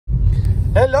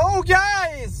Hello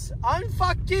guys! I'm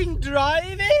fucking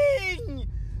driving!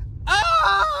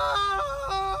 Ah!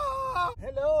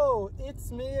 Hello,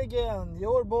 it's me again,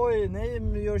 your boy,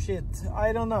 name your shit.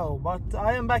 I don't know, but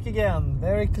I am back again.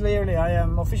 Very clearly, I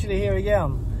am officially here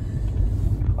again.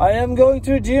 I am going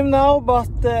to the gym now,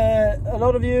 but a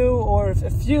lot of you, or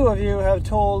a few of you, have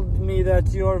told me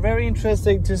that you are very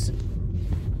interested to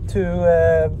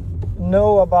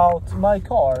know about my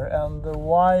car and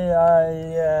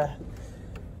why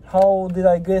how did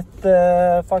I get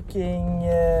the fucking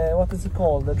what is it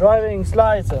called, the driving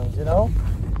license, you know.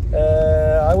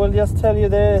 I will just tell you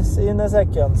this in a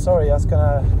second. Sorry, I'm just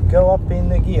gonna go up in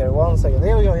the gear. 1 second.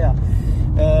 There we go. Yeah,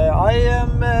 I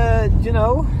am you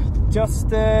know,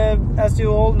 just as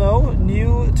you all know,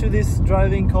 new to this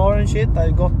driving car and shit.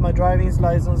 I got my driving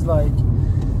license like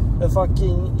a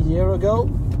fucking year ago,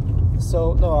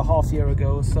 so no, a half year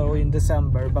ago, so in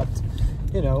December, but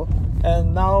you know,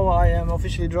 and now I am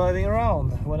officially driving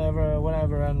around whenever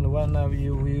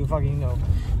you fucking know.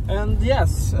 And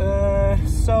yes,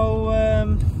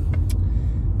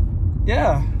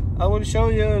 yeah, I will show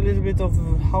you a little bit of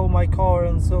how my car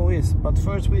and so is, but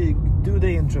first we do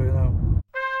the intro, you know.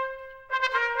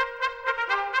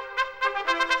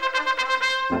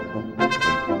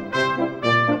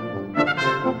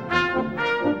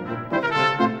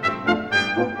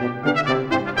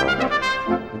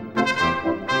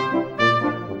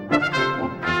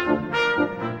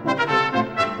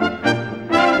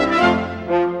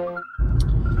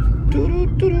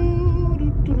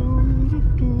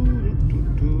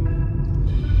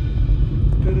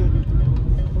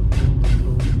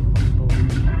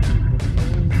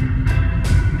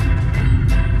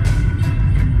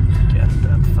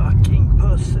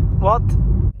 What?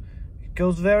 It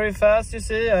goes very fast, you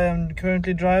see. I am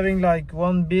currently driving like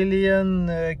 1 billion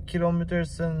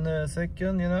kilometers a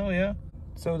second, you know, yeah.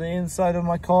 So the inside of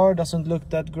my car doesn't look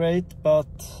that great, but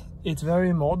it's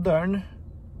very modern.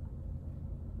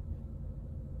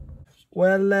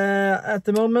 Well, at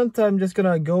the moment I'm just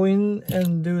gonna go in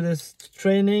and do this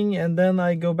training, and then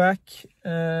I go back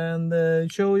and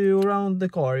show you around the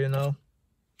car, you know.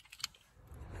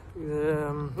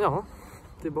 Ja,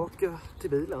 tillbaka till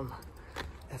bilen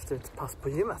efter ett pass på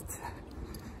gymmet.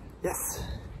 Yes.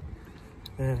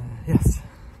 Yes.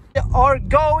 We are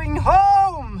going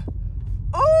home!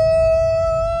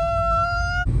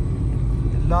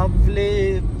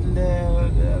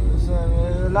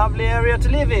 Lovely area to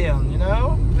live in, you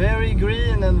know. Very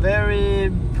green and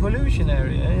very pollution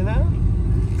area, you know,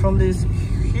 from this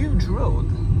huge road.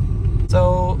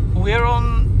 So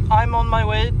I'm on my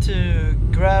way to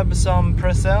grab some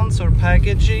presents or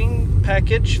package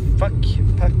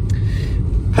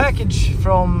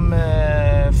from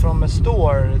a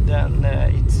store. Then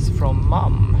it's from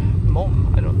mom.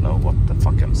 I don't know what the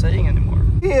fuck I'm saying anymore.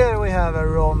 Here we have a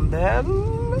rondel.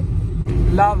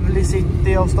 Lovely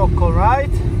city of Stockholm,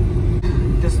 right?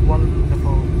 Just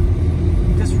wonderful.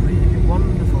 Just really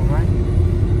wonderful, right?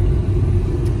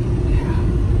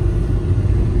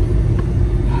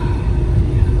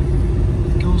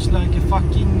 Like a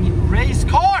fucking race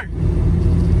car.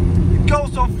 It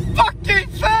goes so fucking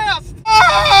fast.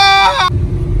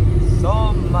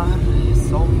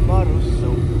 Sommar och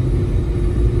sol.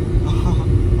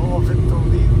 Havet och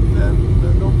vinden,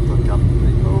 blått och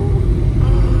Capricorn.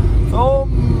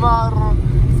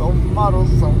 Sommar och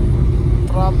sol.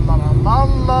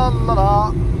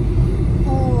 Tralalalalala.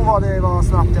 Vad det var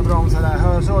snabbt jag bromsade där.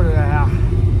 Hör så du det här?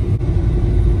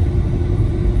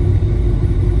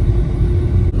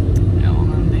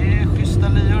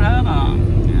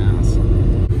 Yes.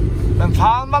 Men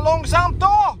fan vad långsamt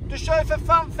då! Du kör ju för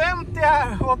fan 50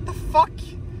 här! What the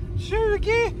fuck?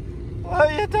 20! Och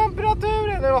höjer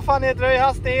temperaturen! Eller vad fan heter det i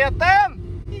hastigheten?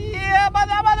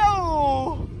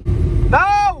 Yabbadabadoo!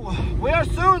 Now! We are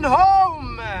soon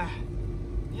home!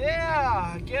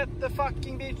 Yeah! Get the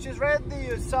fucking bitches ready,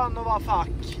 you son of a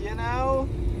fuck! You know?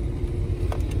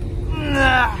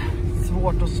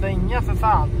 Svårt att svänga för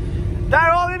fan.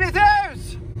 Där har vi mitt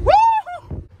hus!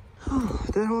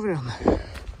 Där har vi den.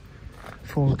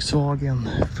 Volkswagen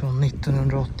från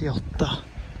 1988.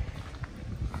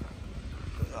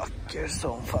 Vacker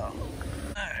som fan.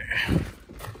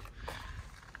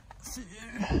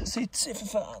 Sitsig för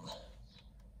fan.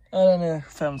 Ja, den är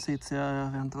 5-sitsig,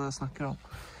 jag vet inte vad jag snackar om.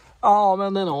 Ja,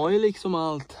 men den har ju liksom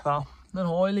allt, va? Den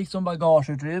har ju liksom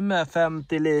bagageutrymme,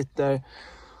 50 liter.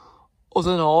 Och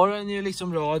sen har den ju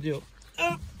liksom radio.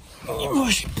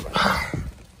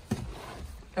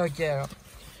 Okej då.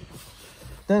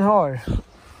 Den har...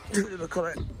 Kolla.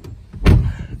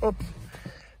 Upp.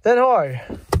 Den har...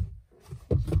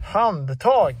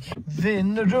 handtag.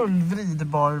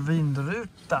 Rullvridbar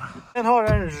vindruta. Den har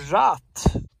en ratt.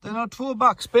 Den har 2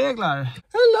 backspeglar.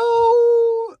 Hello!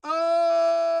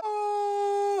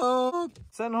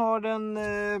 Sen har den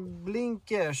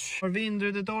blinkers. Har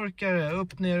vindrutetorkare.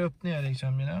 Upp ner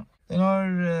liksom. You know? Den har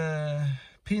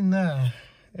pinne.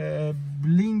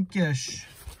 Blinkers.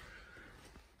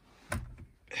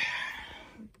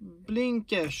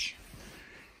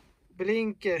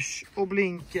 Blinkers och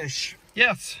blinkers.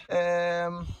 Yes.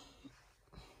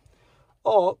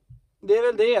 Ja, det är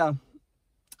väl det.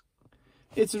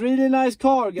 It's a really nice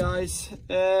car, guys.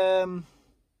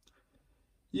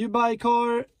 You buy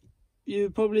car, you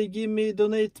probably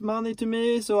donate money to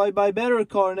me, so I buy better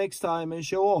car next time and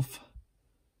show off.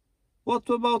 What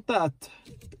about that?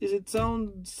 Is it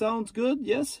sounds good?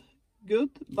 Yes, good.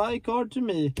 Buy car to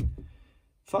me.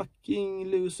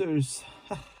 Fucking losers.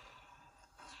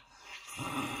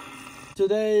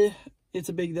 Today it's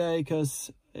a big day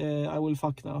because I will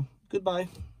fuck now. Goodbye.